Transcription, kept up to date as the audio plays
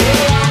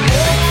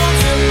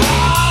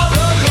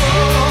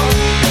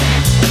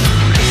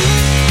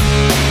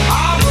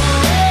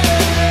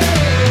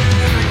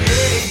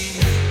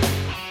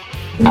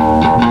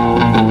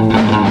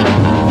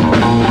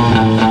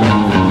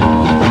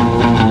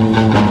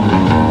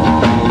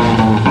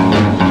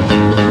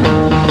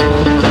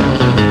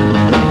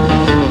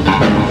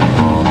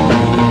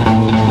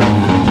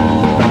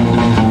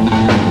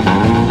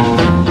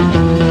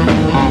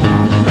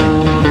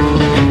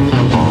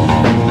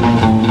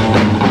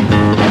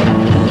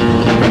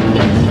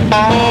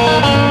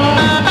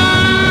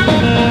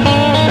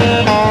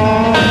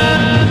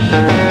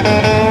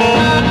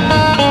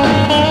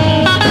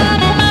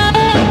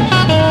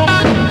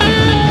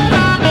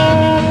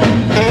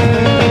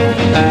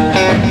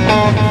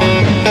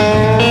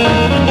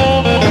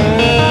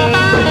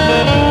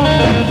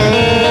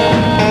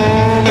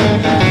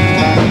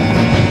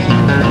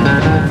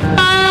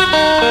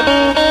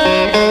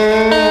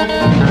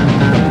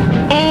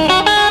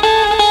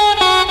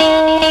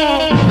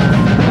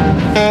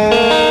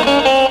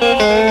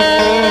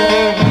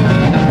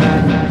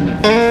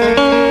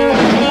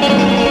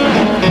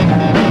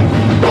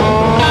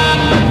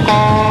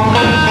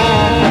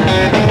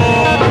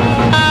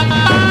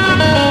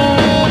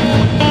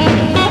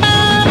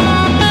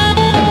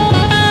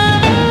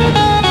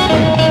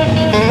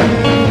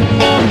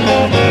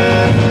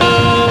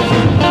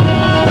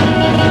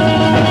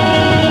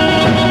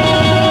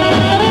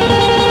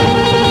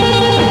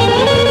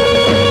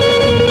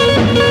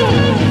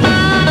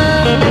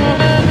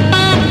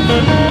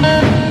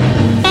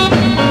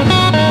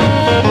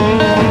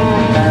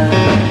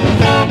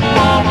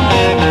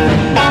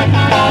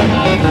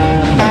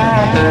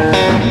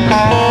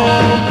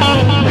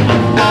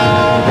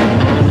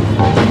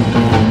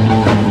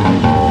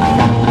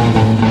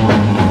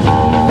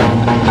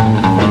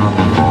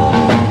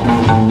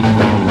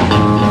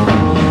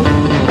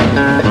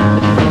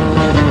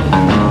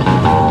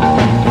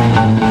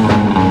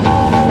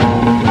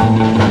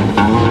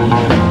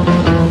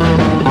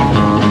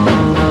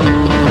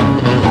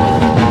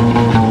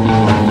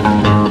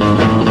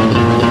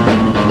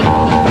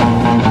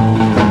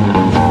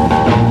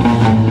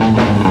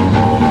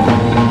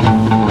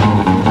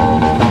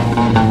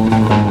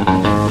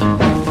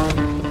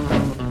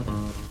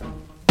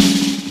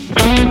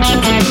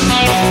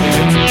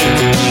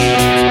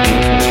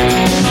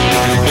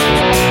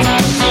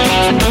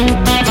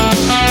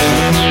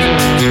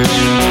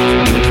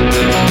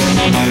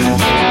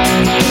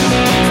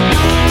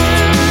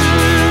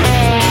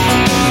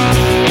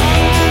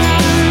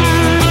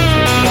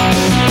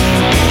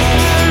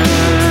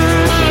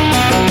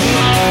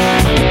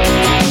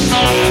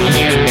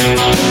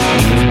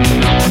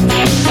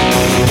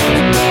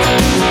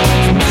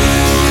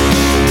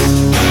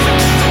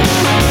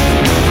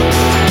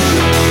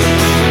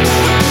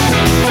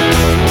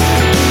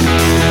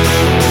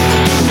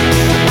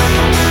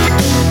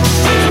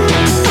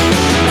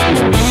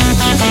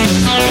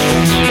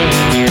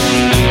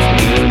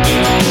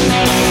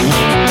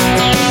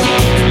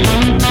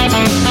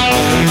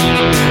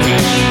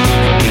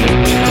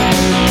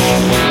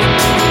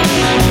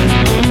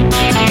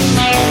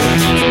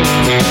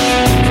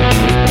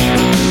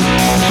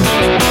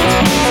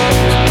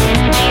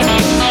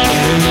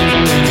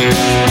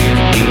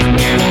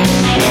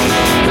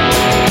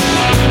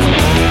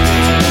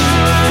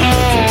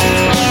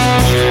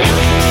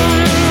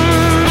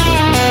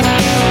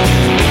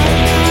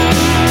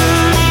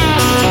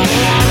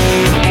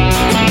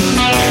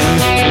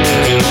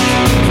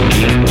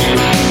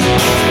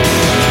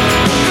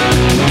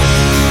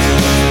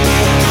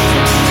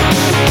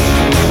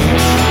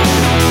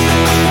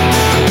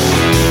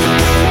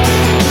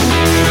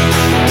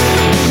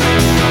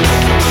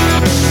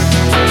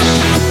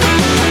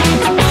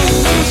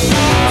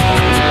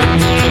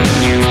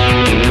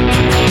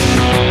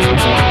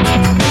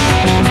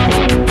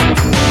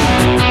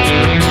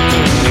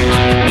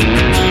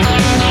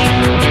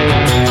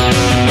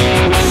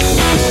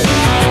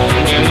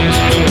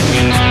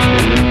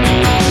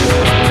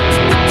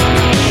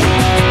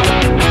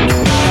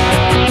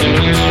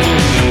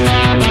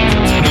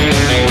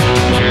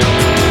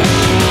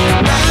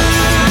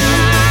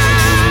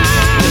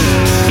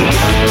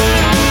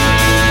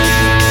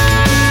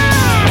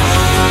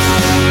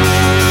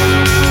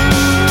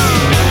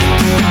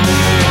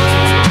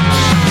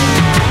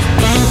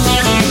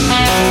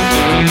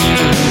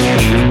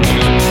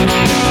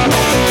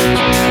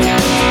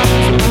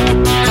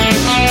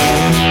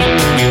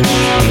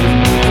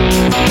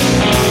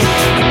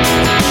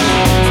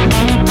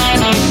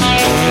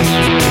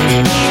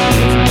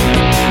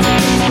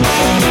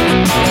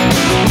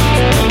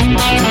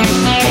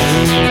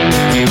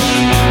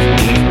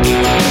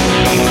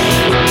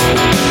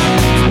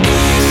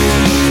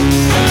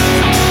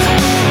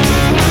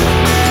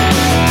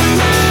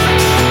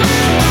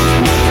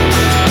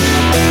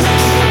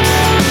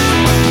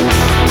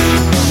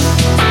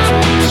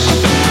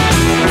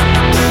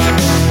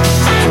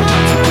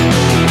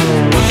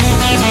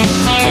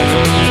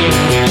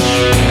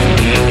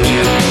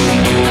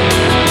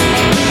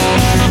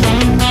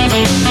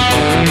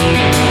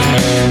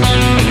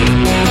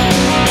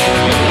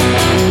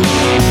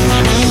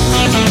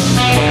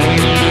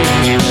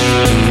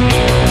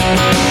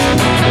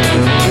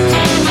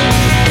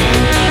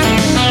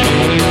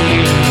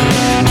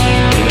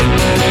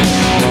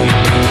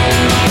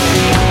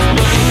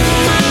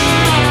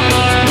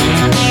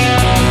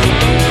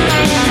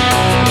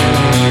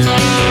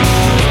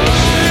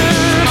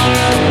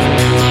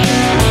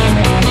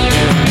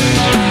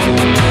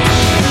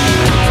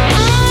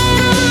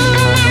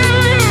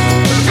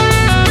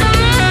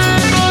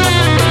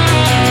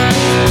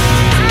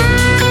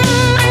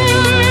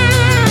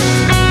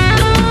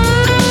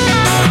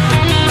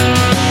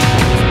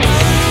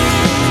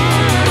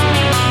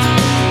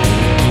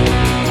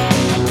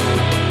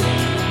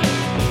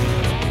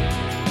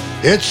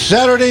It's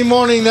Saturday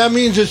morning. That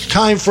means it's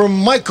time for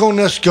Mike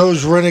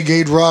Onesko's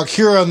Renegade Rock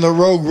here on the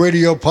Rogue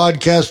Radio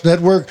Podcast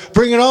Network,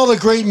 bringing all the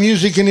great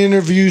music and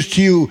interviews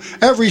to you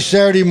every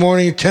Saturday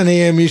morning at 10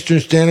 a.m. Eastern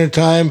Standard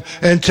Time.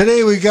 And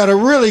today we got a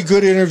really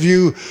good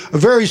interview, a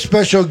very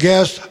special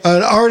guest,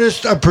 an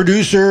artist, a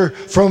producer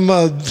from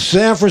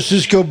San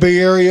Francisco Bay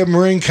Area,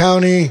 Marin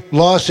County,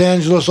 Los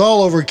Angeles,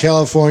 all over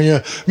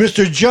California,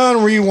 Mr.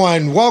 John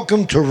Rewind.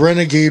 Welcome to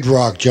Renegade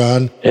Rock,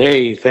 John.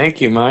 Hey,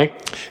 thank you, Mike.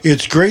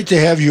 It's great to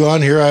have you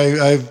on here.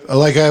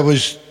 Like I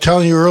was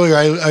telling you earlier,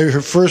 I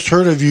first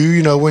heard of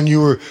you, when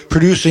you were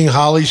producing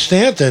Holly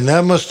Stanton.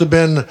 That must have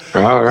been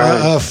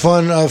a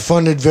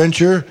fun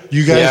adventure.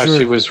 You guys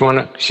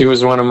she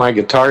was one of my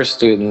guitar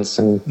students,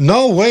 and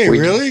no way,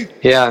 really?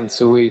 Yeah, and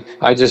so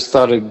I just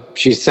thought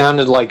she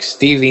sounded like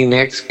Stevie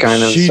Nicks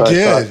kind of.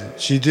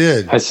 She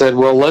did. I said,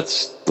 well,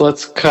 let's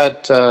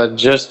cut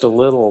just a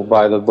little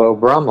by the Beau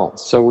Brummel.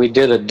 So we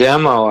did a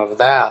demo of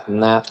that,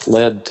 and that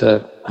led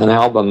to an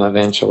album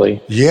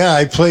eventually. Yeah,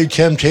 I played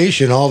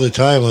Temptation all the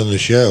time on the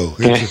show.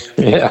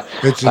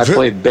 I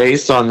played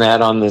bass on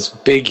that, on this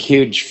big,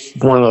 huge,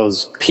 one of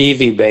those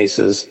Peavey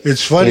basses.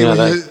 It's funny when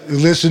you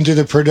listen to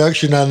the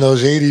production on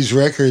those 80s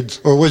records,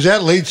 or was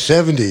that late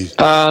 70s?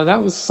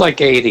 That was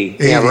like 80.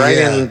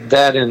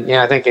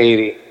 I think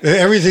 80.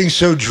 Everything's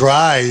so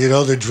dry,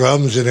 the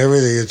drums and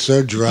everything. It's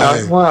so dry.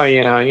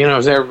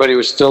 Everybody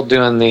was still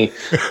doing the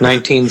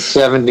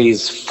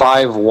 1970s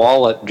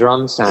 5-wallet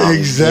drum sound.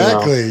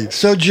 Exactly.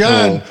 So,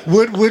 John,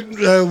 what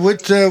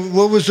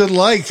was it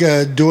like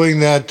doing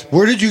that?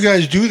 Where did you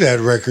guys do that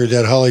record,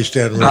 that Holly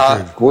Stanton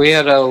record? We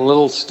had a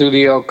little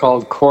studio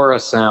called Cora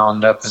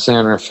Sound up in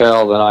San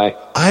Rafael that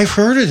I've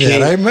heard of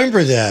that. I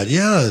remember that.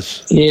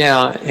 Yes.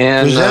 Yeah,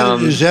 and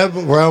is that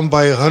around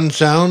by Hun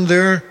Sound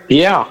there?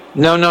 Yeah.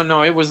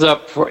 No. It was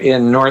up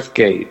in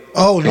Northgate.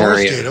 Oh,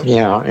 Northgate. Okay.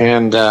 Yeah,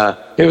 and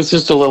it was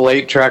just a little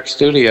 8-track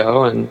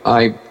studio, and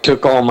I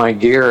took all my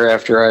gear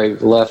after I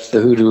left the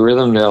Hoodoo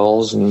Rhythm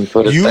Devils and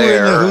put it there. You were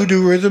in the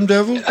Hoodoo Rhythm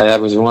Devils? I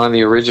was one of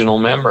the original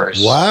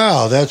members.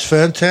 Wow, that's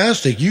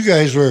fantastic. You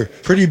guys were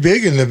pretty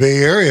big in the Bay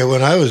Area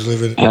when I was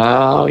living.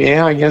 Oh,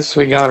 yeah, I guess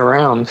we got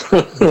around.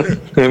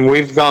 And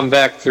we've gone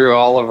back through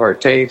all of our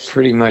tapes,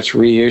 pretty much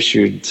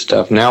reissued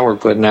stuff. Now we're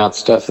putting out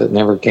stuff that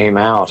never came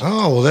out.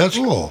 Oh, well, that's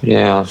cool.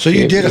 Yeah. So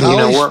you did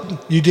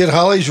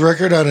Holly's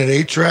record on an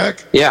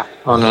 8-track? Yeah,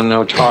 on an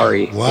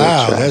Atari.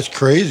 Wow, that's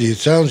crazy. It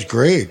sounds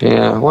great.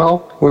 Yeah,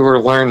 well, we were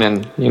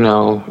learning,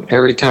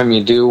 every time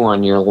you do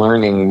one, you're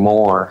learning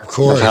more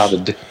of how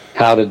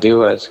to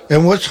do it.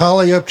 And what's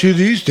Holly up to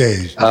these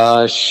days?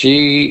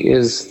 She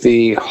is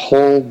the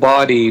whole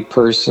body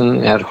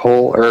person at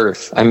Whole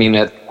Earth.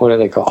 At what do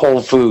they call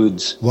Whole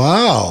Foods?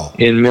 Wow.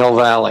 In Mill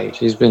Valley.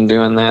 She's been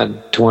doing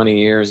that 20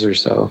 years or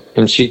so.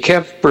 And she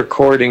kept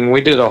recording.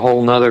 We did a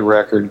whole nother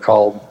record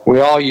called,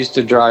 we all used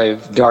to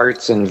drive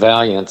Darts and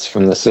Valiants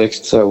from the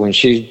 6th. So when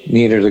she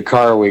needed a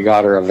car, we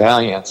got her a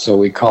Valiant. So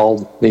we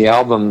called the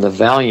album The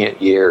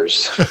Valiant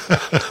Years.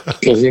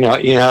 Because, you know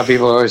how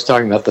people are always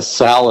talking about the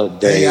salad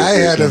days. Hey, I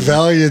had a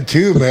Valiant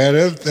too, man.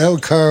 That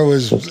car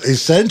was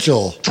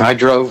essential. I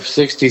drove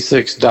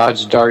 66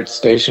 Dodge Dart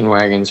station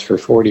wagons for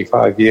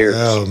 45 years.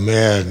 Oh,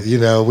 man.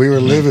 We were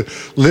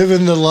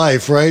living the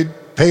life, right?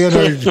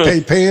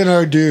 Paying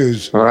our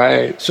dues.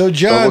 Right. So,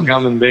 John,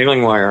 bubblegum and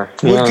baling wire.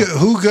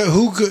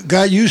 Who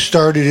got you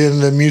started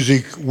in the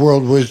music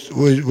world?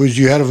 Was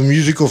you out of a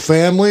musical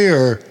family,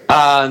 or?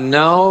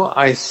 No,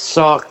 I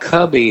saw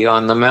Cubby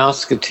on the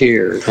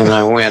Mouseketeers, and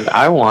I went,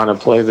 I want to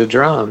play the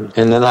drum.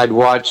 And then I'd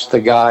watch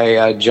the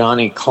guy,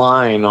 Johnny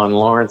Klein, on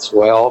Lawrence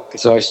Welk.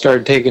 So I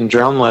started taking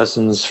drum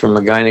lessons from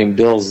a guy named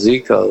Bill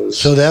Zikos.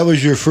 So that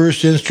was your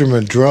first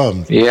instrument,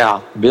 drum?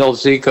 Yeah. Bill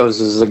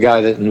Zikos is the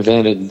guy that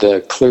invented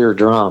the clear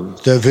drum.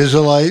 The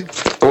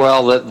Visalite?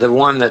 Well, the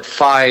one that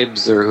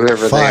Fibes or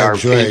whoever they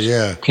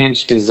are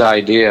pinched his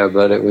idea,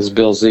 but it was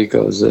Bill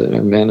Zikos that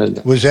invented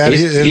it. Was that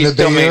in the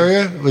Bay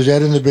Area? Was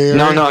that in the Bay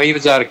Area? No, he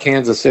was out of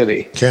Kansas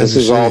City. This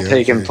is all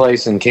taking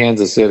place in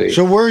Kansas City.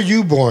 So where are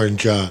you born,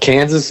 John?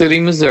 Kansas City,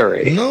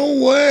 Missouri.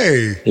 No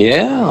way.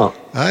 Yeah.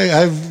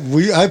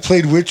 I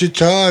played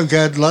Wichita. I've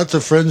got lots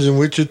of friends in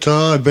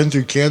Wichita. I've been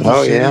through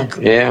Kansas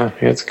City. Yeah,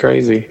 it's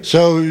crazy.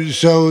 So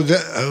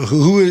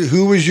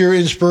who was your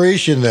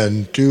inspiration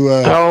then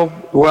to?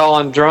 Well,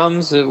 on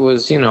drums it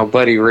was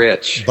Buddy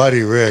Rich.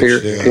 Buddy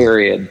Rich.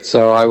 Period.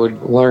 So I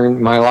would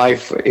learn. My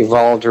life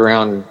evolved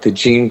around the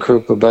Gene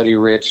Krupa, Buddy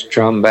Rich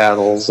drum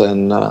battles,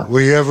 and.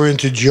 Were you ever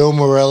into Joe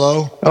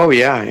Morello? Oh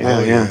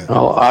yeah.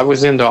 Oh, I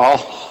was into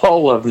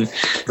all of them,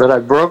 but I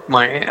broke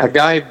a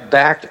guy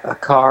backed a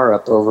car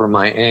up over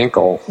my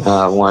ankle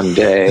one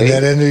day. And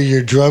that ended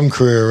your drum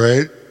career,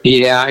 right?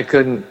 Yeah, I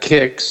couldn't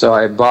kick, so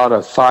I bought a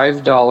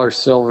 $5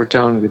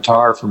 Silvertone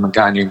guitar from a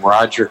guy named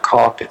Roger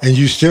Calkin. And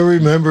you still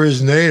remember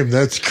his name.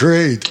 That's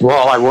great.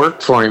 Well, I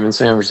worked for him in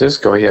San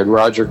Francisco. He had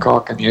Roger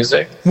Calkin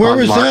Music. Where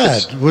was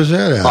that? Was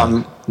that at?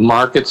 On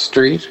Market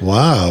Street.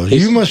 Wow.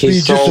 You must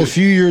be just a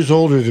few years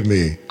older than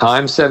me.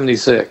 I'm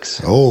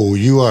 76. Oh,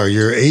 you are.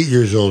 You're 8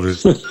 years older.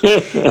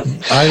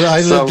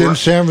 I lived in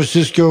San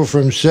Francisco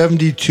from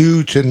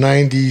 72 to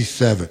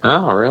 97.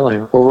 Oh, really?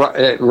 Well,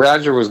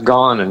 Roger was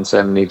gone in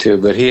 72,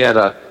 but he had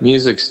a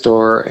music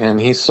store, and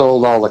he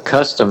sold all the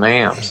custom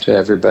amps to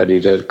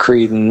everybody, to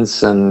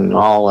Creedence and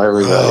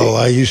everybody. Oh,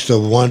 I used to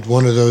want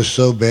one of those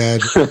so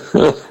bad.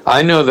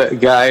 I know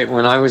that guy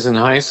when I was in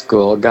high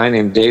school, a guy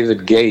named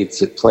David Gates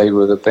that played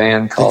with a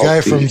band called... The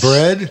guy from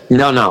Bread?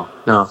 No,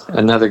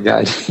 another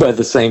guy by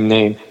the same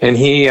name. And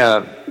he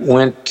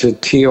went to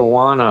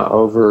Tijuana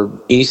over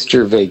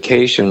Easter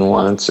vacation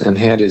once and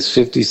had his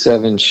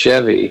 57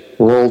 Chevy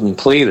rolled and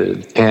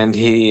pleated. And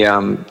he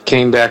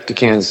came back to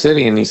Kansas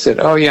City and he said,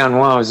 oh yeah, and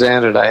while I was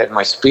at it, I had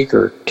my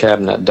speaker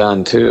cabinet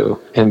done too.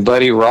 And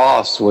Buddy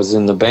Ross was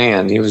in the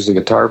band. He was the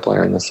guitar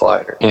player in the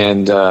Slider.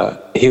 And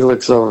he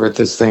looks over at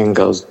this thing and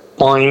goes,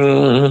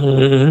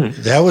 boing.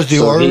 That was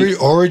the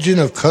origin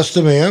of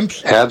custom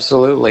amps?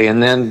 Absolutely.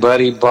 And then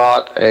Buddy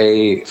bought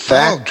a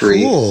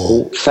factory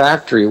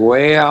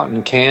way out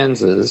in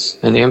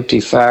Kansas, an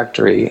empty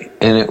factory,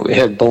 and it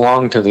had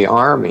belonged to the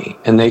Army.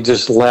 And they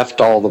just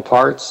left all the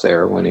parts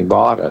there when he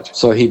bought it.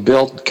 So he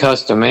built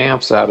custom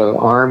amps out of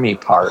Army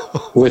part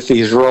with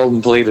these rolled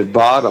and pleated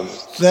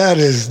bottoms. That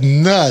is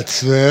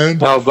nuts, man.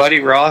 Oh, Buddy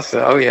Ross.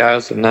 Oh, yeah,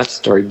 it's a nuts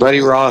story. Buddy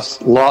Ross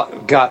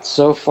got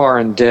so far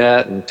in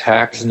debt and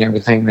tax and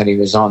everything that he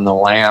was on the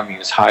lam. He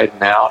was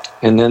hiding out.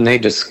 And then they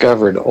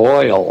discovered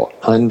oil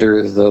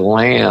under the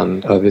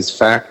land of his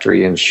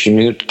factory in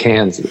Chanute,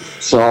 Kansas.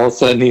 So all of a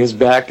sudden he was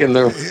back in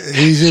the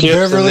He's in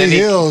Beverly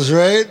Hills,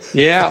 right?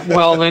 Yeah,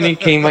 well, then he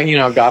came,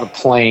 got a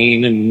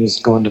plane and was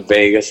going to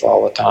Vegas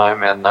all the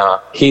time. And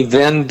he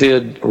then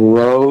did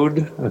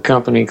Rode, a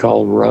company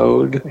called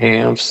Rode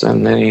Amps,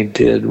 and then he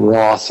did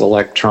Ross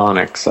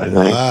Electronics, I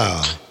think.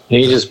 Wow.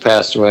 He just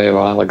passed away a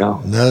while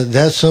ago. Now,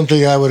 that's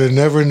something I would have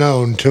never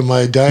known to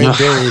my dying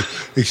day,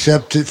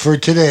 except for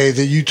today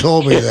that you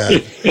told me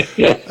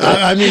that.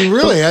 I mean,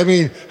 really,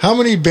 how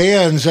many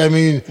bands,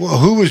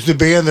 who was the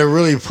band that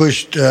really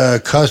pushed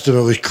custom?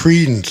 It was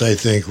Creedence, I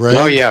think, right?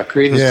 Oh, yeah,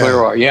 Creedence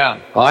Clearwater,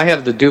 yeah. Well, I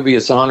have the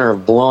dubious honor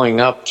of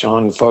blowing up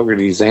John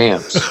Fogerty's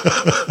amps.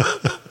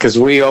 Because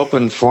we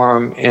opened for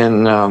him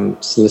in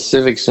the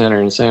Civic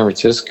Center in San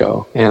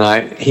Francisco,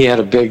 and he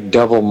had a big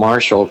double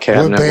Marshall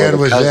cabinet. What band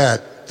was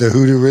that? The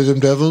Hoodoo Rhythm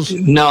Devils?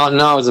 No,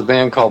 it was a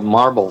band called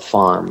Marble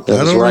Farm.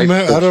 I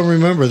don't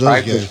remember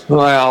those guys.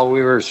 Well,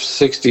 we were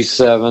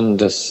 67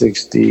 to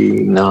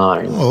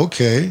 69. Oh,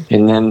 okay.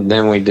 And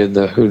then we did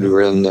the Hoodoo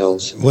Rhythm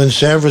Devils. When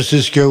San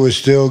Francisco was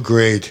still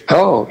great.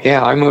 Oh,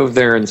 yeah, I moved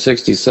there in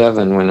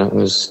 67 when it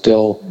was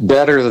still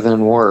better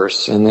than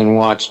worse, and then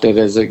watched it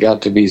as it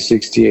got to be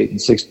 68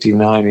 and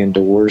 69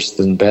 into worse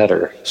than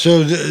better.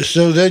 So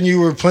then you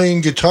were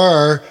playing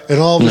guitar, and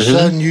all of a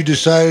sudden you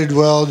decided,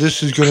 well,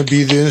 this is going to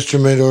be the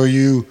instrument. Or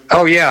you?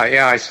 Oh,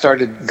 yeah. I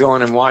started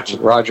going and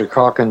watching Roger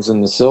Calkins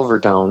and the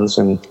Silvertones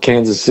in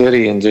Kansas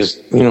City and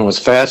just, was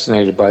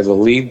fascinated by the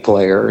lead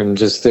player, and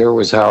just there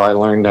was how I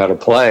learned how to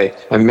play.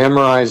 I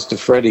memorized a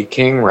Freddie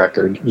King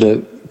record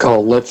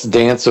called Let's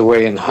Dance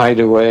Away and Hide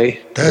Away.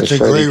 That's a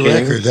great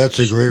record. That's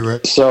a great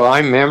record. So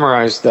I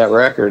memorized that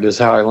record as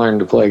how I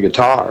learned to play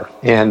guitar.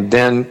 And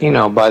then,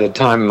 by the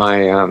time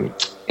my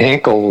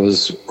ankle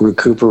was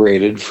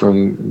recuperated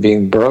from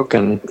being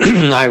broken,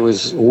 I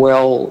was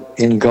well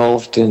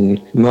engulfed in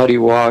Muddy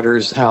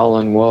Waters,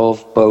 Howlin'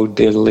 Wolf, Bo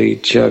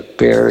Diddley, Chuck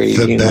Berry.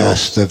 The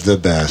best of the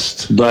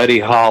best. Buddy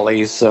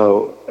Holly.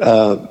 So,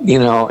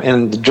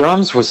 and the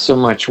drums was so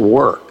much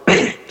work.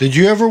 Did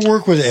you ever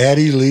work with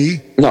Addie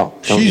Lee? No.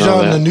 She's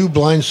on the new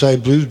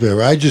Blindside Blues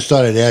Band. I just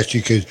thought I'd ask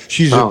you because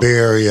she's a Bay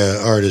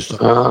Area artist.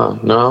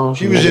 No.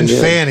 She was in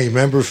Fanny.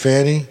 Remember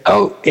Fanny?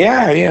 Oh,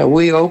 yeah.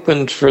 We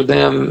opened for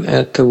them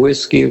at the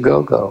Whiskey A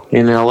Go-Go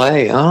in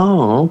L.A.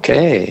 Oh,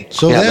 okay.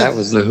 So that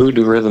was the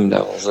Hoodoo Rhythm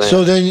Devils.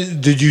 So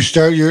then, did you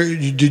start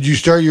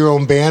your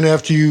own band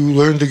after you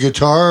learned the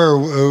guitar,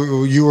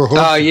 or you were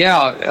hosting?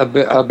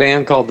 A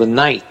band called The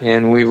Night,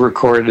 and we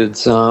recorded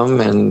some,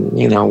 and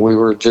we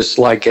were just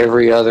like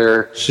every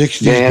other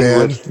 60s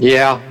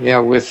band.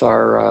 With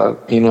our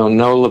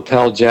no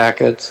lapel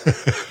jackets,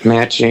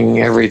 matching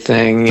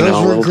everything.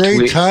 Those were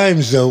great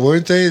times, though,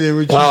 weren't they? They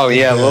were.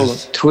 Just little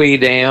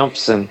tweed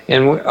amps, and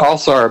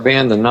also our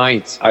band, The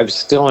Knights. I'm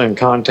still in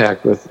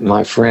contact with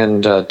my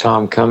friend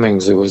Tom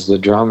Cummings, who was the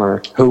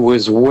drummer, who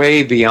was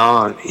way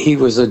beyond. He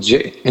was an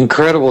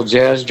incredible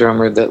jazz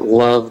drummer that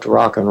loved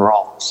rock and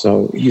roll.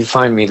 So you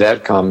find me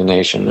that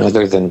combination,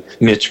 other than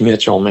Mitch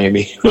Mitchell,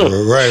 maybe.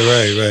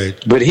 Right.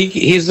 But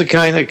he's the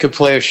kind that could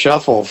play a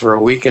shuffle for a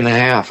week and a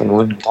half and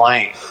wouldn't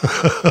play.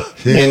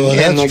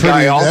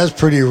 That's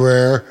pretty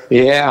rare.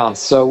 Yeah,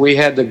 so we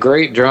had the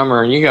great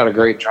drummer, and you got a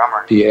great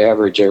drummer. You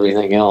average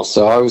everything else.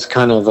 So I was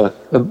kind of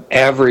an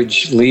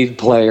average lead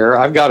player.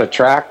 I've got a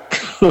track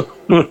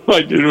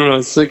I did when I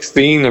was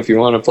 16, if you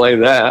want to play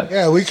that.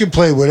 Yeah, we can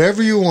play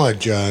whatever you want,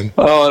 John.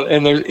 Oh,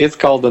 and it's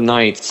called The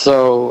Knights.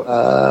 So,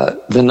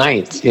 The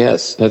Knights,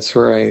 yes. That's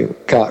where I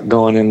got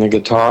going in the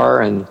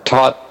guitar and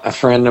taught a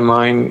friend of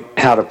mine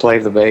how to play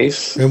the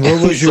bass. And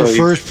what was your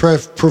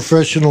first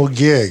professional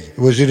gig?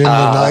 Was it in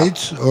the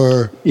Knights,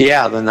 or?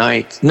 Yeah, The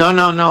Knights. No.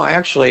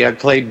 Actually, I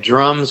played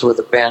drums with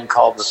a band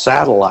called The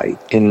Satellite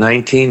in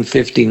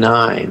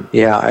 1959.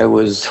 Yeah, I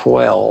was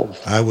 12.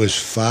 I was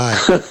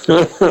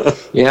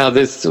 5. Yeah,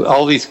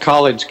 all these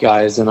college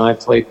guys, and I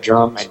played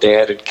drum. My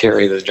dad would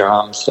carry the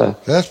drums.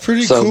 That's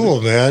pretty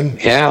cool, man.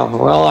 Yeah,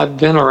 well, I've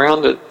been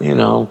around it,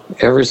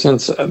 ever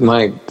since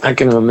I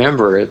can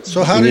remember it.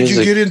 So how did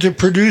you get into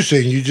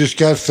producing? You just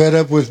got fed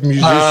up with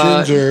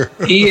musicians, or?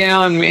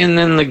 Yeah, and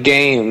then the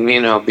game,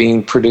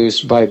 being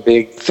produced by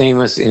big,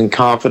 famous,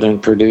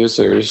 incompetent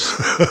producers.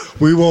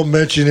 We won't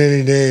mention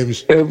any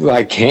names.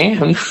 I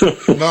can.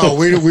 No,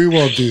 we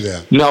won't do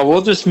that. No,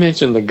 we'll just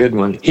mention the good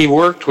one. He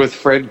worked with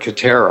Fred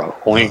Cotero.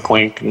 Wink,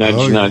 wink,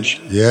 nudge,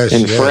 nudge. Yes,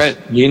 and Fred,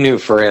 you knew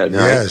Fred,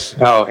 right? Yes.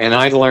 Oh, and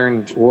I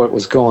learned what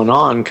was going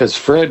on because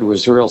Fred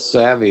was real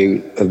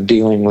savvy of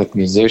dealing with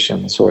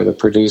musicians, where the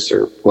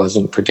producer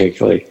wasn't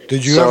particularly.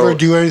 Did you ever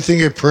do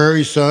anything at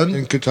Prairie Sun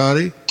in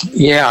Cotati?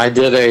 Yeah, I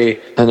did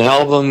an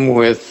album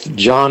with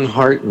John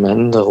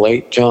Hartman, the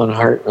late John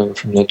Hartman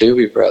from the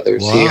Doobie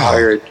Brothers.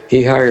 Wow.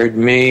 He hired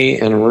me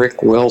and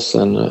Rick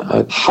Wilson,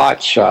 a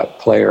hotshot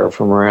player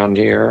from around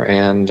here,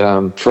 and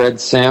Fred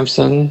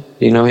Sampson.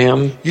 You know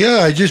him?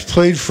 Yeah, I just just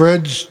played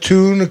Fred's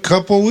tune a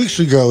couple weeks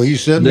ago. He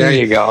sent There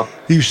me. you go.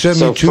 He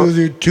sent me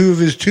two of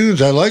his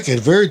tunes. I like it.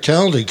 Very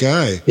talented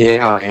guy.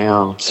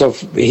 Yeah. So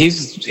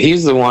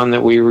he's the one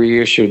that we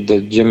reissued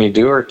the Jimmy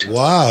Dewar tune.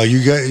 Wow,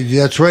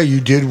 that's right.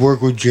 You did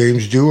work with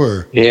James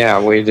Dewar.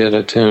 Yeah, we did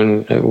a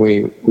tune that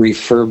we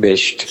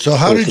refurbished. So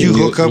how did you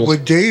hook up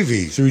with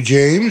Davey? Through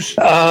James?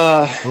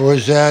 Or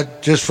was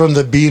that just from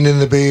the being in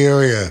the Bay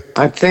Area?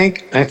 I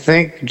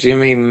think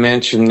Jimmy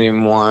mentioned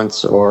him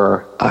once,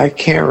 or I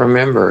can't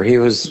remember. He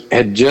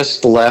had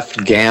just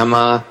left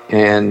Gamma,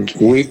 and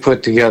we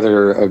put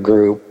together a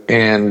group,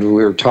 and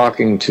we were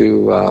talking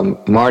to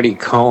Marty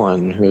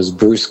Cohen, who was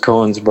Bruce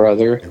Cohen's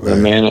brother, right. The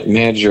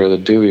manager of the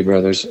Doobie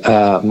Brothers.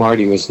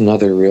 Marty was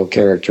another real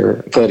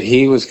character, but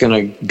he was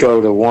going to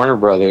go to Warner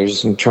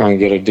Brothers and try and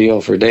get a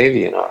deal for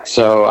Davey and I.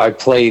 So I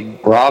played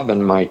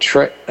Robin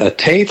a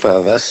tape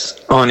of us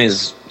on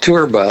his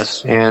tour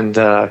bus, and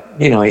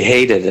he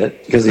hated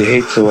it because he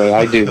hates the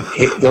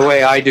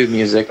way I do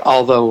music.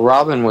 Although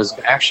Robin was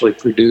actually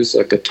produced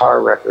a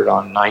guitar record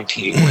on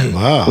 19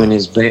 wow. when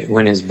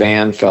his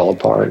band fell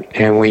apart,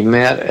 and we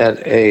met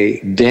at a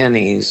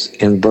Denny's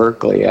in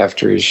Berkeley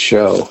after his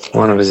show,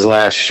 one of his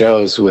last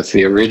shows with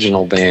the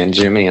original band,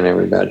 Jimmy and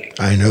everybody.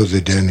 I know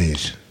the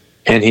Denny's.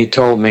 And he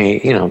told me,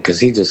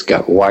 because he just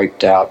got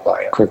wiped out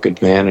by a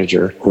crooked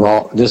manager.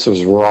 This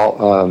was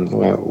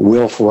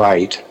Wilf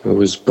Wright, who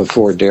was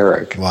before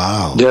Derek.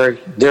 Wow.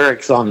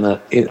 Derek's on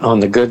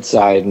the good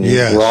side, and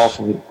yes.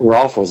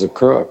 Rolf was a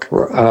crook.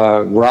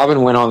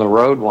 Robin went on the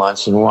road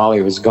once, and while he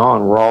was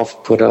gone,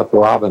 Rolf put up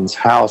Robin's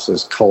house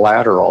as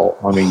collateral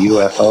on a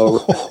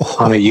UFO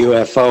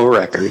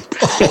record.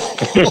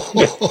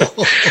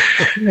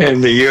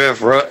 And the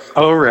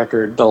UFO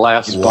record, the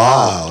last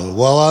wow. bomb.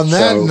 Well, on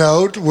that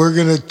note, we're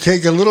going to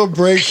take a little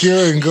break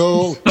here and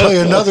go play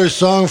another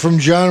song from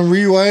John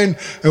Rewind,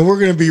 and we're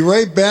going to be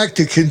right back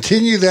to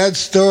continue that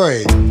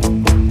story.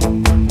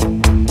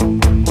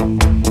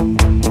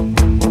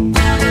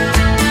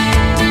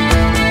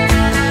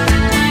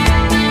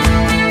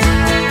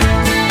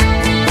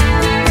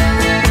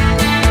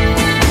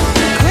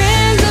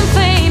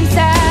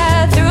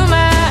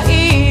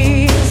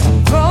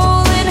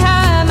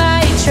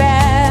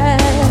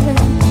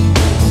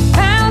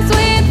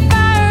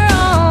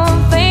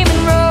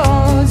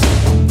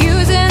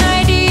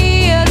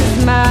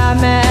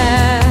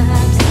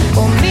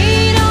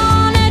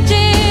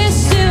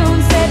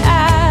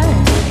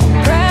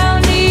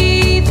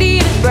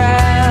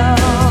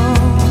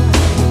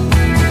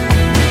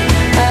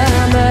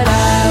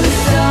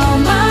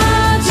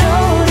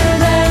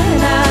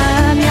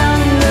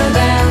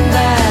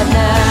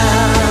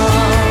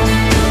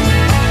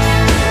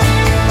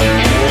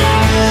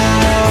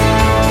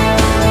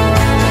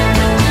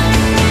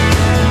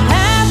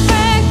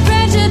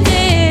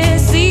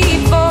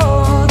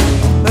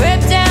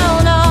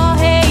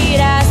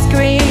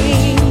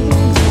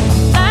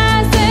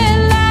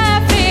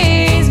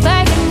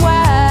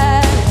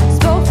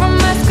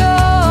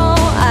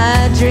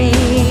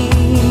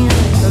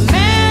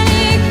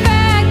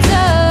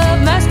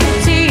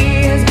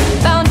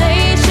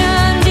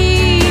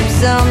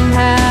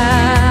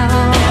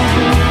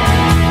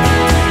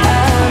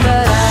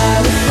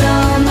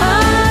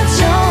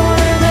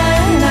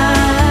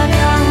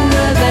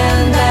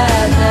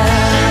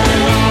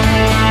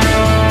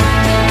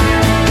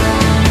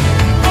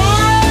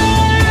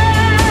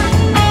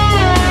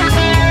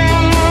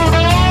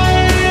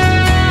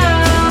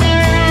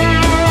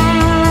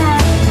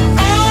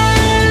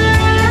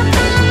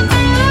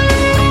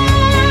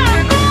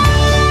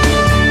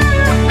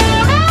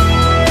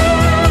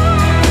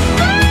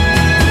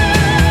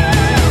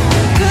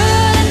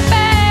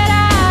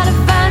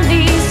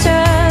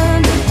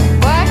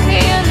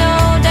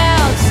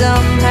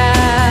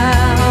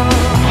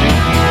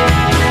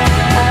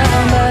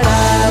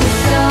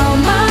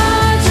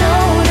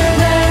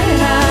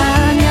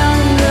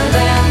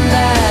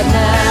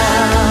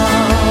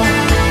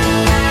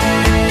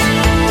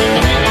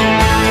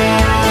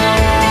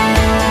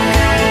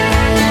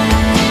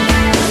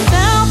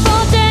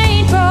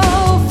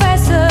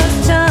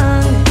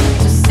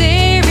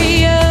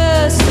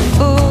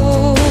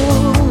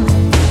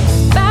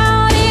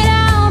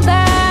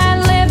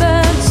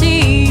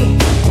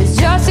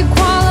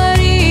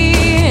 Quality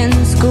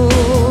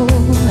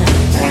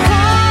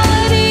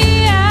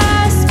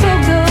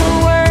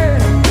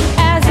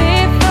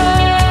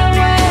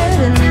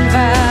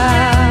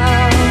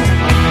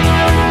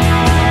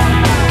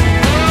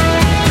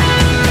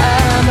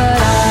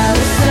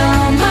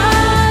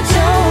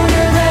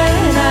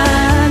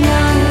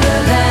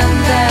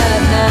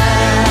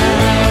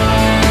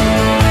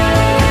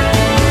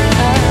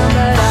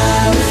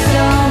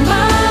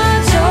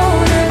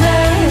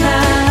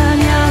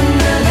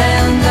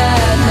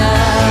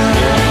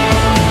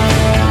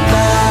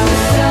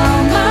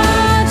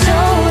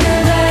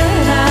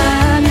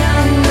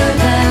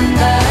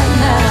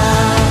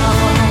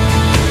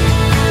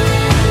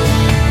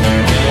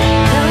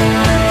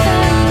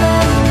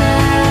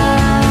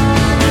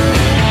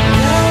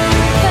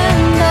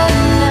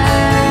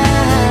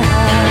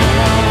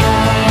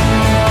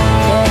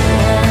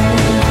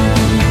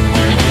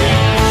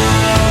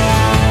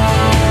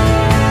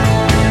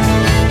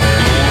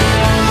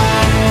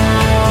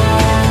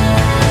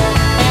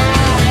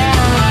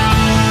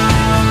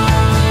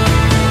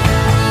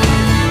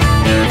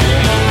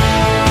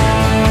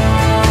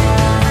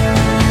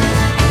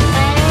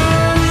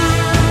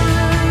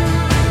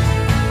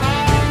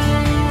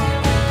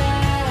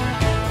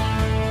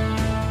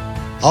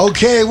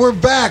Okay, we're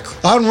back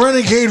on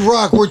Renegade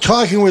Rock. We're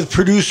talking with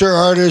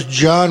producer-artist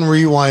John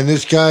Rewind.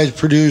 This guy's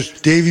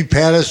produced Davey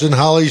Pattison,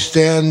 Holly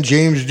Stanton,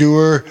 James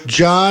Dewar.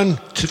 John,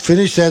 to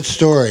finish that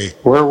story.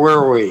 Where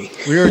were we?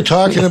 We were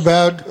talking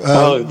about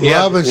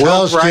Robin's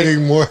house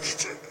getting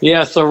mortgaged.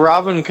 Yeah, so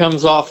Robin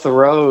comes off the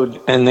road,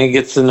 and he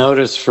gets a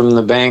notice from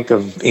the Bank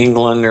of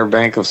England or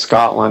Bank of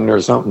Scotland or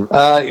something.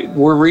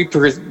 We're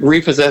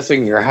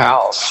repossessing your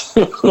house.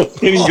 And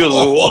he goes,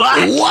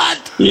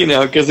 what? You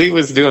know, because he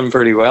was doing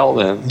pretty well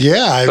then.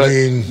 Yeah,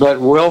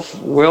 But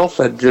Wilf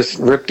had just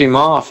ripped him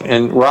off,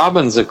 and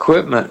Robin's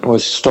equipment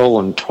was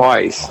stolen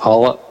twice,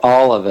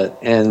 all of it,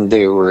 and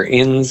they were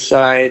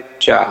inside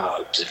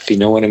jobs, if you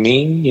know what I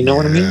mean. You know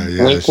what I mean?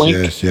 Yes, wink,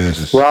 wink.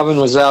 Yes. Robin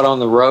was out on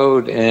the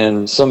road,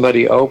 and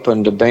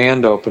a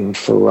band opened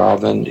for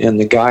Robin, and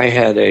the guy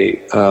had a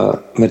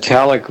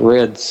metallic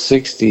red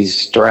 60s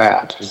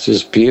Strat. It was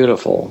just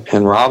beautiful.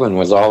 And Robin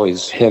was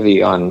always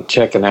heavy on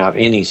checking out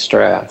any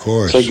Strat. Of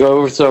course. So he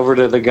goes over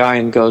to the guy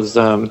and goes,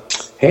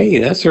 hey,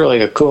 that's really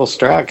a cool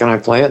Strat. Can I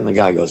play it? And the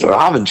guy goes,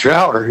 Robin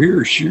Trower,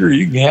 here, sure,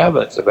 you can have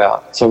it.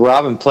 So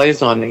Robin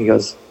plays on it, and he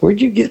goes, where'd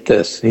you get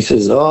this? And he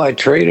says, I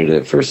traded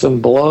it for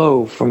some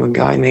blow from a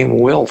guy named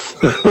Wilf.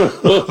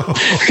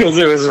 Because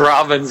it was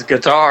Robin's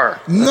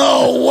guitar.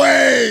 No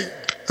way!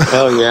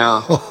 Oh,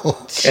 yeah.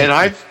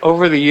 And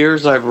over the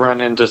years, I've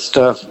run into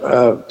stuff.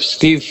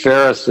 Steve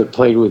Ferris, that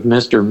played with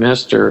Mr.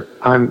 Mister,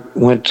 I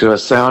went to a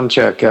sound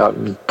check out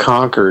in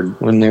Concord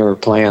when they were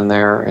playing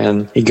there,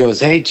 and he goes,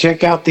 hey,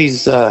 check out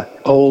these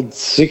old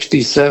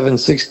 67,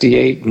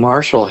 68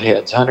 Marshall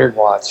heads, 100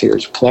 watts.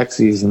 Here's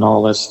plexis and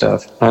all this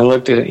stuff. And I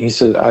looked at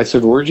it, and I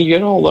said, where'd you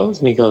get all those?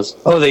 And he goes,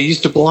 they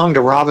used to belong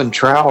to Robin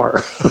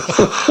Trower.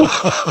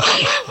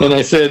 And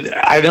I said,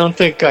 I don't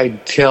think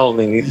I'd tell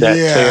that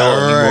tale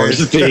anymore,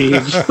 Steve.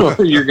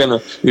 Or you're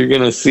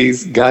gonna see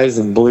guys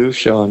in blue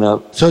showing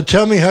up. So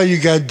tell me how you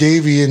got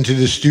Davey into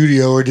the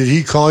studio, or did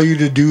he call you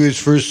to do his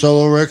first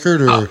solo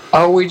record?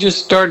 Or we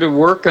just started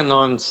working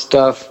on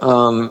stuff,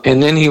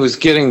 and then he was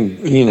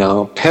getting,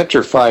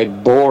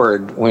 petrified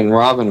bored when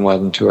Robin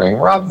wasn't touring.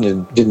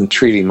 Robin didn't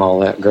treat him all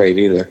that great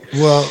either.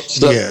 Well,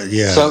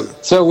 yeah.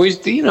 So we,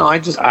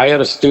 I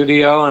had a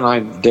studio,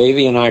 and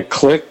Davey and I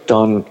clicked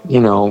on,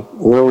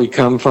 where we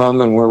come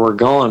from and where we're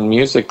going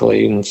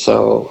musically, and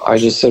so I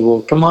just said,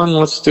 well, come on,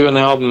 let's do an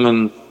album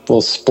and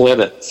we'll split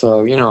it.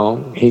 So,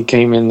 he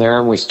came in there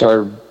and we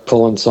started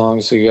pulling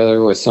songs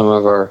together with some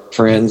of our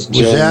friends.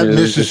 Was that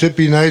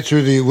Mississippi Nights,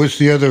 or what's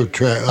the other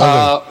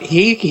track?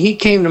 He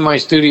came to my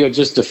studio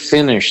just to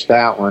finish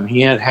that one.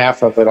 He had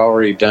half of it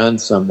already done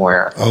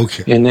somewhere.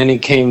 Okay. And then he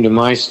came to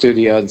my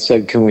studio and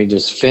said, can we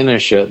just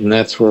finish it? And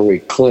that's where we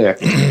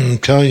clicked. I'm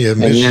telling you,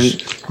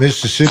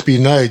 Mississippi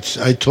Nights,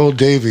 I told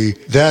Davey,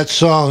 that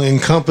song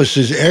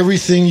encompasses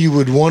everything you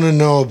would want to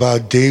know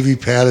about Davey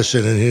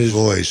Pattison and his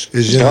voice.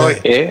 Is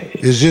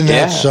in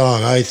that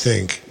song, I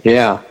think.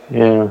 Yeah.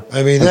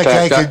 I mean, that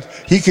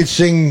guy could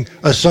sing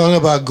a song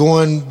about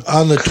going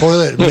on the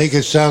toilet and make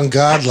it sound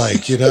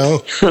godlike,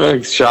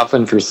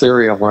 Shopping for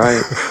cereal,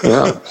 right?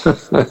 Yeah.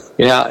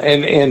 Yeah,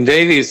 and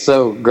Davey's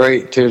so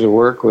great, too, to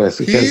work with.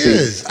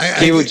 Because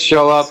he would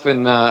show up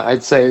and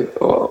I'd say,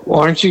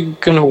 aren't you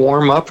going to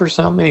warm up or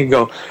something? He'd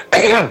go,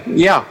 I'm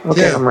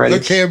ready.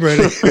 Okay, I'm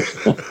ready.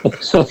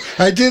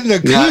 I did an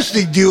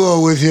acoustic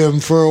duo with him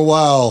for a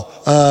while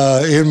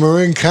in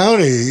Marin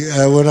County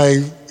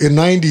in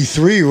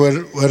 93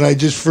 when I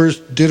just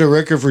first did a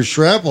record for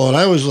Shrapnel, and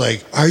I was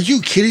like, are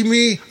you kidding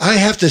me? I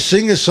have to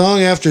sing a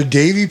song after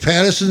Davey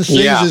Pattison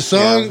sings a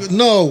song? Yeah.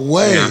 No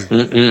way.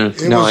 Yeah.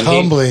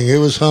 It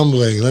was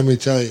humbling, let me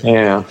tell you.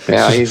 Yeah,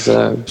 he's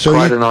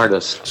quite an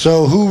artist.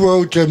 So who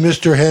wrote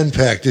Mr.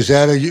 Henpecked? Is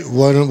that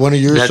one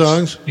of your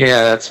songs?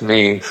 Yeah, that's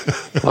me.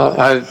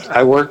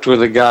 I worked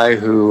with a guy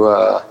who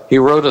he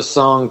wrote a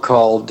song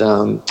called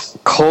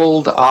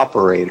Cold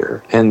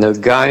Operator, and the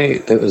guy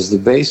that was the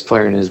bass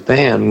player in his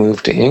band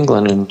moved to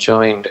England and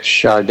joined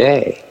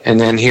Sade, and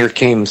then here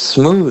came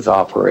Smooth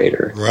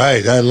Operator.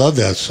 Right, I love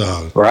that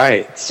song.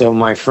 Right, so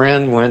my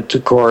friend went to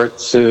court,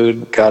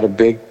 sued, got a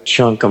big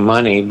chunk of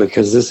money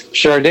because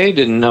Sade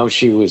didn't know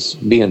she was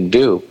being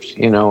duped.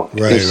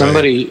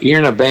 If you're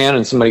in a band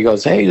and somebody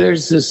goes, hey,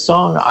 there's this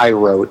song I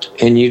wrote,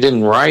 and you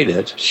didn't write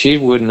it, she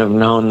wouldn't have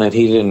known that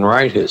he didn't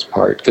write his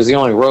part because he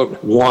only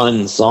wrote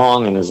one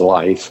song in his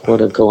life.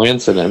 What a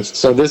coincidence.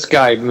 So this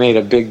guy made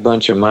a big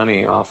bunch of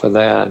money off of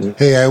that.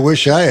 Hey, I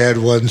wish I had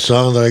one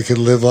song that I could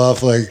live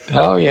off like.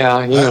 Oh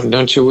yeah,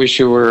 don't you wish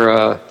you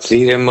were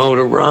see them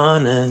motor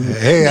running?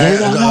 Hey,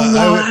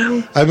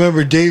 I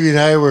remember Davey and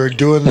I were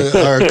doing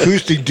our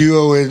acoustic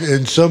duo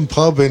in some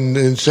pub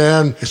in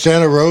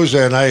Santa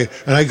Rosa, and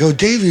I go,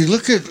 Davey,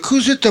 look at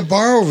who's at the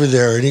bar over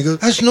there, and he goes,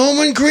 that's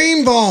Norman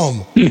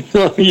Greenbaum.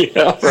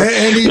 Yeah,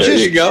 and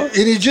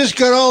he just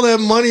got all that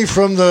money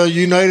from the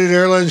United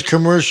Airlines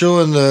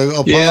commercial and the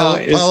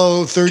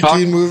Apollo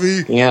 13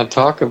 movie. Yeah,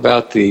 talk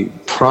about the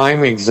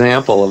prime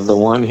example of the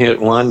one-hit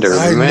wonder.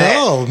 I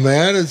know,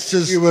 man. It's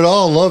just, you would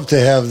all love to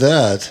have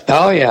that.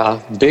 Oh,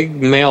 yeah.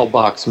 Big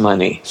mailbox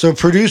money. So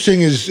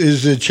producing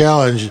is a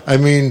challenge. I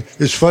mean,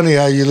 it's funny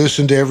how you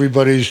listen to every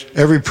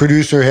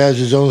producer has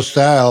his own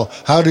style.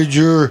 How did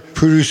your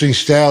producing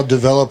style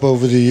develop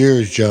over the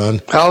years,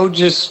 John? Oh,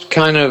 just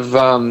kind of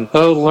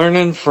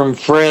learning from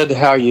Fred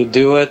how you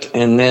do it,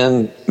 and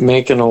then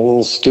making a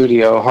little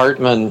studio.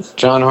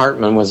 John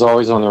Hartman was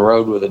always on the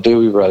road with the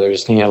Doobie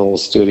Brothers, and he had a little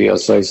studio.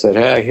 So he said,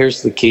 hey,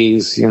 here's the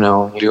keys, do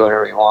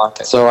whatever you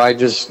want. So I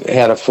just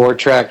had a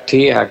 4-track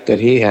T-Act that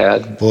he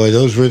had. Boy,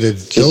 those were the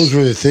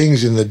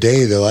things in the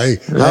day, though. I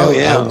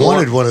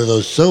wanted one of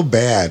those so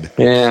bad.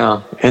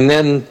 Yeah. And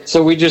then,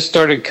 so we just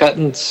started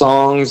cutting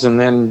songs, and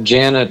then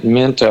Janet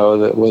Minto,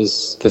 that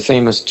was the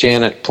famous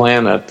Janet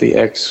Planet, the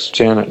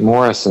ex-Janet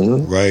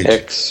Morrison, right,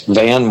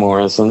 ex-Van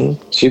Morrison,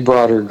 she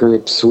brought her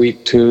group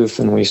Sweet Tooth,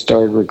 and we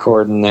started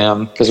recording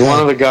them. Because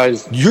one of the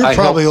guys... You're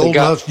probably old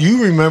enough,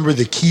 you remember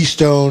the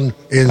Keystone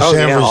in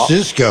San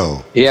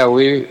Francisco. Yeah,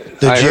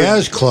 the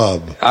jazz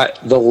club.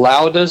 The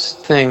loudest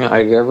thing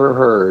I've ever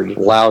heard,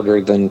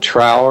 louder than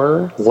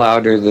Trower,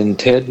 louder than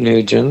Ted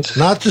Nugent.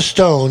 Not the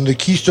Stone, the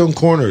Keystone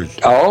Corners.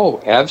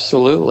 Oh,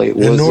 absolutely.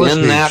 Was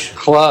in that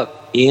club.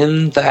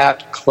 In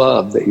that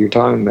club that you're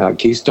talking about,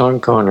 Keystone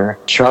Corner,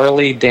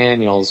 Charlie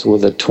Daniels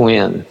with a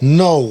twin.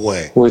 No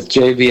way. With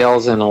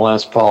JBLs and a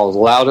Les Pauls.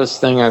 Loudest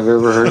thing I've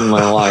ever heard in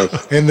my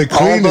life. And the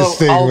cleanest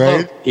thing,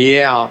 right?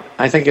 Yeah.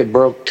 I think it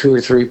broke 2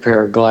 or 3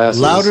 pair of glasses.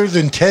 Louder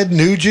than Ted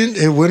Nugent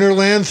at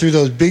Winterland through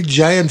those big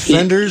giant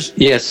fenders?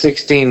 Yeah,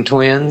 16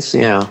 twins,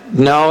 yeah.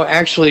 No,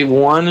 actually,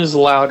 one is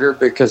louder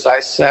because I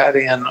sat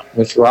in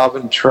with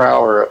Robin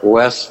Trower at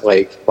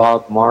Westlake,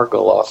 Bob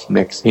Margoloff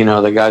mix.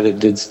 The guy that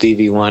did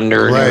Stevie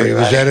Wonder. Right, it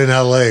was that in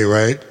L.A.,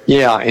 right?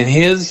 Yeah, and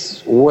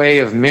his way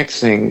of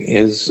mixing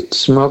is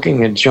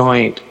smoking a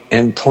joint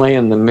and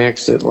playing the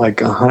mix at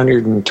like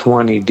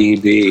 120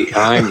 dB.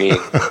 I mean,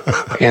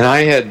 and I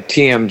had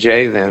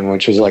TMJ then,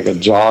 which was like a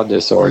jaw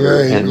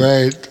disorder.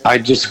 Right. I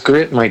just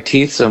grit my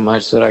teeth so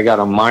much that I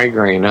got a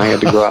migraine. I had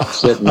to go out and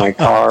sit in my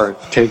car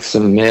and take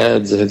some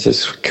meds. It's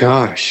just,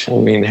 gosh, I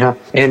mean,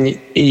 and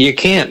you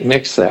can't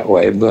mix that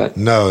way, but...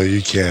 No,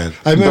 you can't.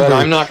 I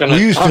remember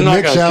we used to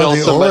mix out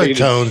the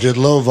oratones at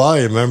low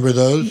volume. Remember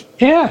those?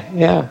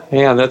 Yeah.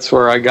 That's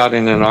where I got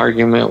in an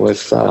argument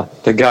with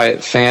the guy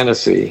at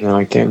Fantasy.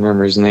 I can't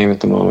remember his name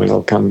at the moment.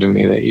 It'll come to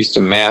me. That used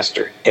to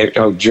master.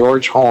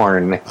 George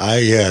Horn.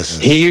 Yes.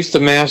 He used to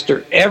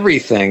master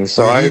everything.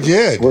 So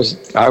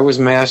I was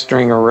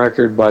mastering a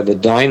record by the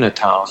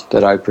Dynatone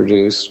that I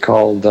produced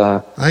called...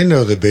 I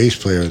know the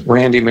bass player.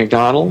 Randy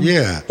McDonald?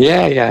 Yeah.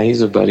 Yeah,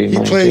 he's a buddy of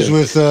mine. He plays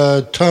with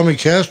Tommy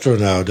Castro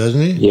now,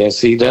 doesn't he? Yes,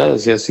 he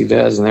does.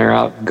 And they're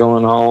out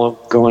going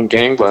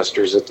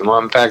gangbusters at the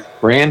moment. In fact,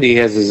 Randy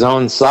has his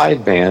own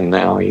side band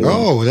now.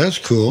 Oh, that's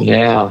cool.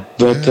 Yeah,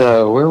 but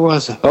where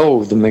was it?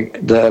 Oh,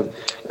 the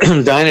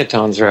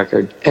Dynatones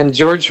record. And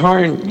George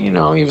Horn, he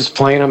was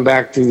playing them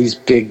back through these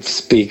big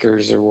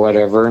speakers or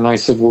whatever. And I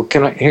said, well,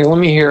 let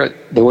me hear it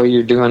the way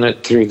you're doing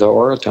it through the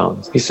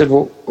Oratones. He said,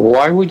 well,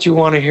 why would you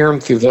want to hear them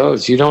through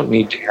those? You don't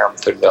need to hear them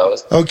through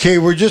those. Okay,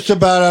 we're just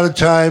about out of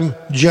time.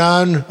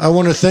 John, I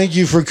want to thank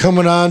you for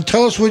coming on.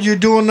 Tell us what you're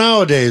doing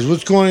nowadays.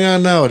 What's going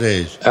on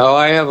nowadays? Oh,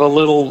 I have a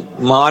little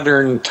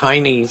modern,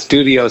 tiny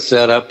studio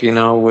set up,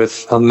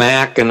 with a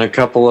Mac and a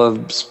couple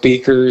of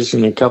speakers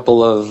and a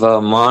couple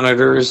of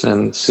monitors,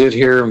 and sit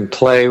here and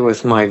play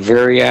with my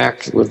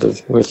Variac with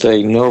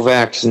a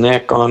Novak's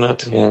neck on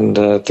it,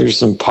 and through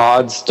some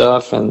pod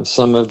stuff and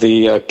some of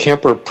the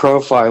Kemper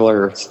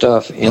Profiler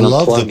stuff in a plug-in. I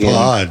love the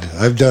pod.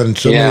 I've done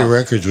so many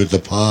records with the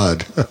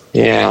pod.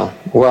 Yeah.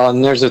 Well,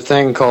 and there's a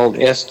thing called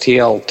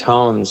STL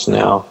Tones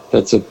now.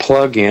 That's a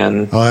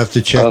plug-in. I'll have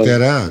to check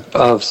that out.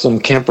 Of some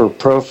Kemper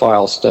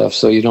Profile stuff,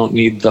 so you don't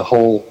need the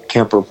whole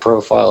Kemper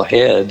Profile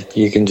head.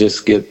 You can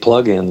just get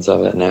plug-ins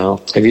of it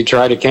now. Have you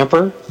tried a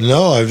Kemper?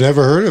 No, I've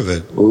never heard of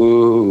it.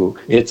 Ooh,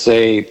 it's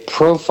a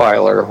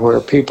profiler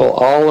where people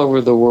all over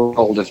the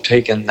world have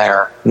taken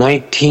their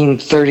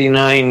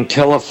 1939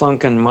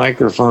 Telefunken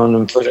microphone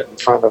and put it in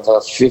front of a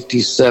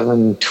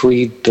 57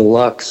 Tweed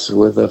Deluxe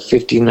with a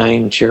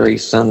 59 Cherry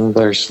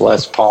Sunburst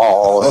Les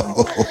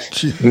Paul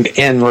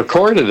and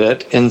recorded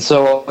it. And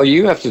so all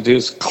you have to do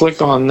is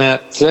click on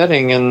that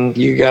setting and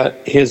you got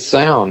his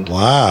sound.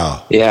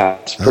 Wow. Yeah,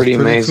 it's pretty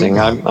amazing.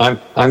 Cool.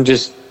 I'm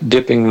just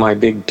dipping my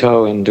big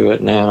toe into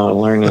it now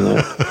and learning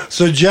it.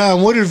 So,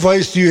 John, what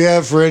advice do you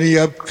have for any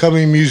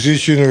upcoming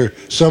musician or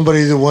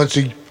somebody that wants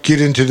to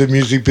get into the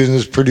music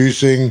business,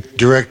 producing,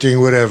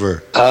 directing,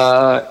 whatever?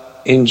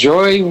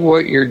 Enjoy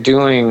what you're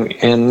doing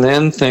and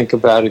then think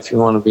about if you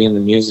want to be in the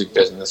music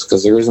business,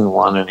 because there isn't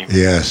one anymore.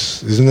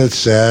 Yes. Isn't that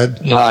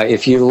sad?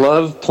 If you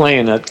love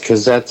playing it,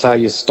 because that's how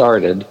you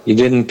started, you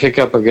didn't pick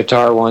up a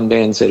guitar one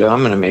day and say,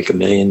 I'm going to make $1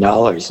 million.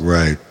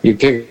 Right. You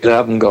pick it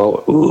up and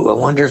go, ooh, I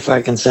wonder if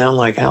I can sound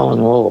like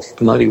Howlin' Wolf,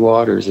 Muddy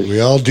Waters.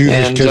 We all do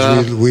this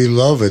because we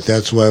love it.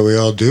 That's why we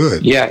all do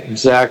it. Yeah,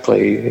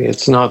 exactly.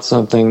 It's not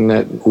something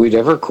that we'd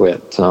ever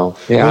quit. So,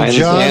 yeah, well,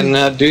 John,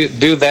 and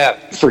do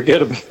that.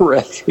 Forget about the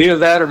rest. Either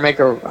that or make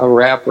a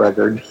rap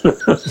record.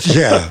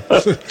 Yeah.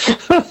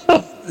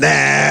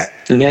 Nah.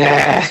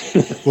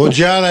 Well,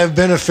 John, I've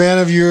been a fan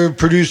of your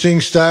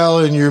producing style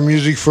and your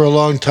music for a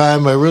long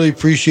time. I really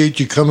appreciate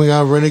you coming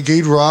on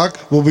Renegade Rock.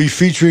 We'll be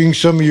featuring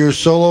some of your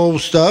solo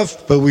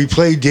stuff, but we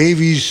play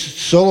Davey's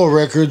solo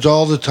records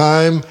all the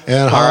time,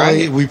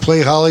 and we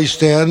play Holly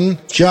Stanton.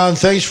 John,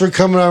 thanks for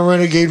coming on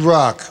Renegade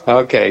Rock.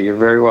 Okay, you're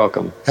very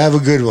welcome. Have a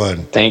good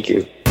one. Thank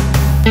you.